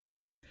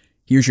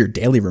Here's your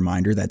daily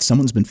reminder that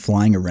someone's been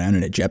flying around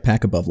in a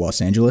jetpack above Los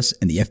Angeles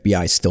and the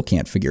FBI still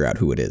can't figure out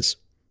who it is.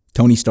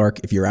 Tony Stark,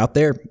 if you're out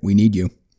there, we need you.